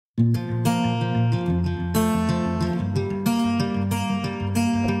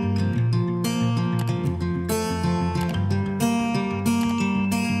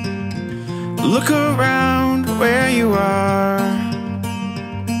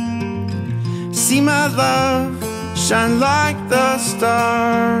see my love shine like the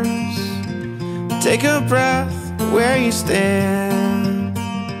stars. Take a breath where you stand.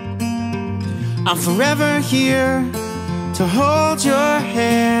 I'm forever here to hold your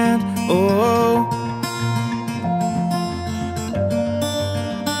hand. Oh,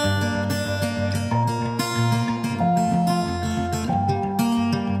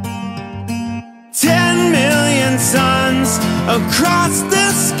 10 million suns across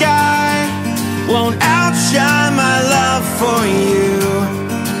the sky won't outshine my love for you.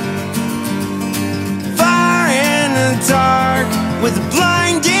 Fire in the dark with a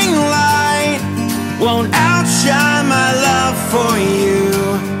blinding light won't outshine my love for you.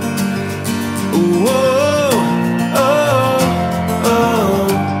 Ooh, oh, oh, oh.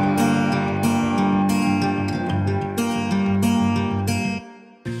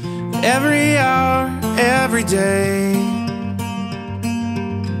 Every hour, every day,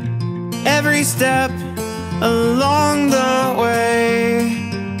 every step along the way,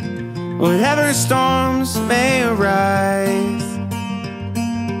 whatever storms may arise,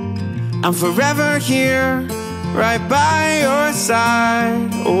 I'm forever here, right by your side.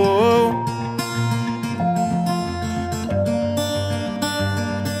 Oh,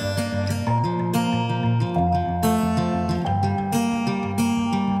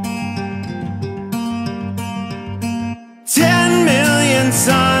 10 million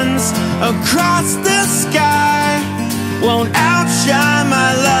suns across the sky won't outshine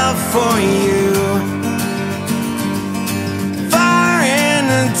my love for you. Fire in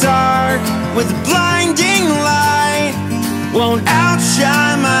the dark with a blinding light won't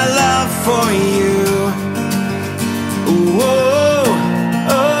outshine my love for you. Ooh, oh,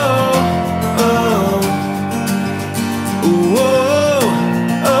 oh, oh. Ooh, oh,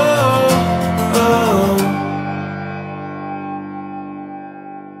 oh, oh.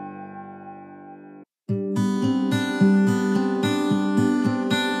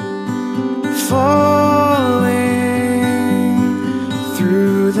 Falling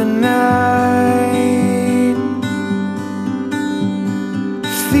through the night,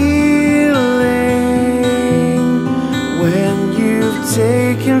 feeling when you've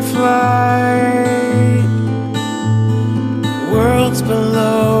taken flight. Worlds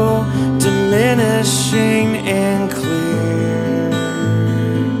below, diminishing and clear,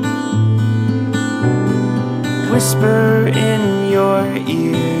 whisper in your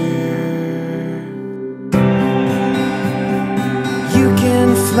ear.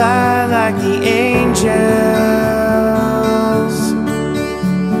 Fly like the angels.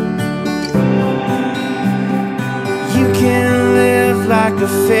 You can live like a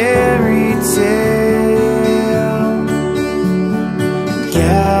fairy tale.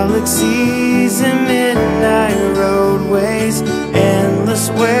 Galaxies and midnight roadways, endless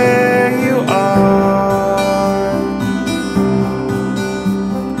where you are.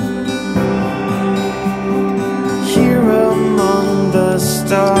 Here among the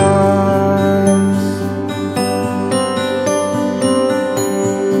stars.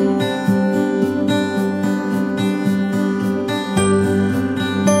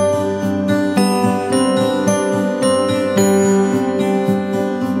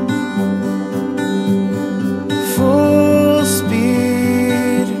 Full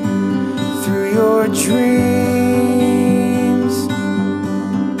speed through your dreams.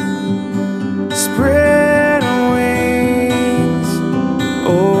 Spread wings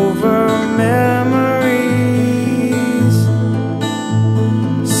over memories.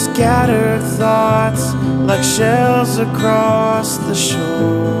 Scattered thoughts like shells across the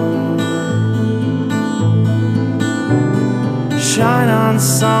shore. Shine on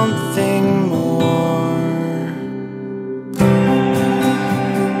something more.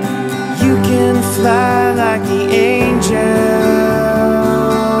 You can fly like the angels.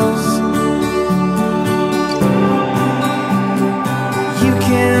 You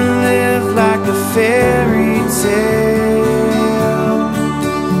can live like a fairy tale.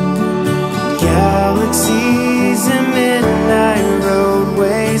 Galaxies and midnight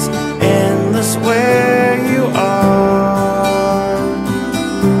roadways, endless where you are.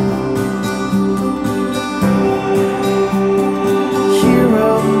 Here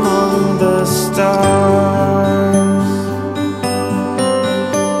among the stars.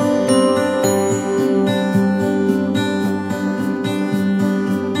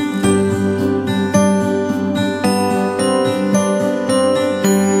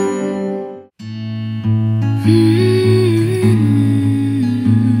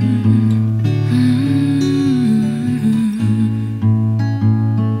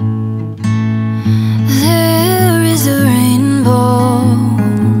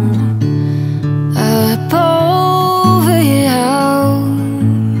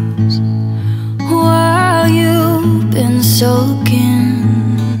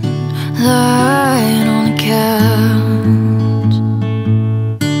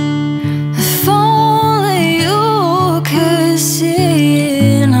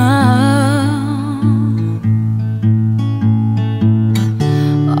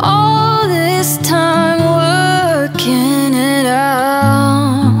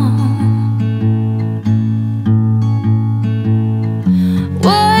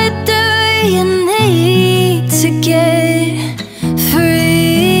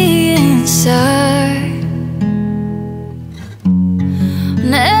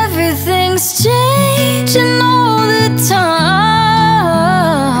 is changing all the time.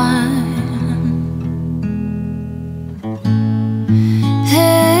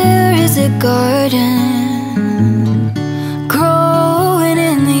 There is a garden growing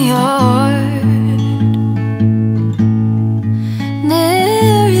in the yard.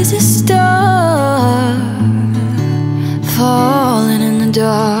 There is a star falling in the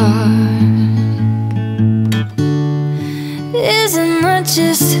dark. Isn't that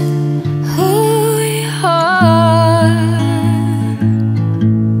just who we are?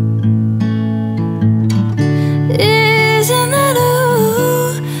 Isn't that who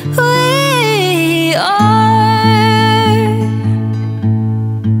we are?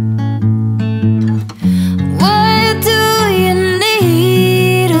 What do you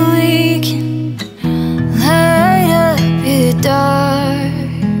need? We can light up your dark.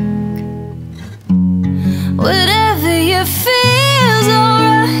 Whatever you feel's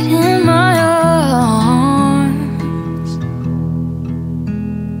alright in my arms.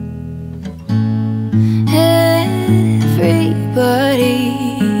 Everybody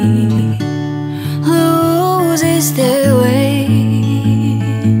loses their way.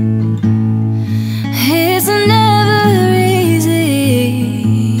 It's never easy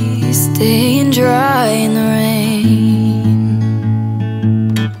staying dry in the rain.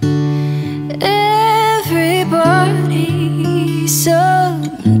 Everybody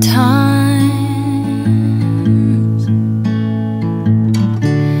sometimes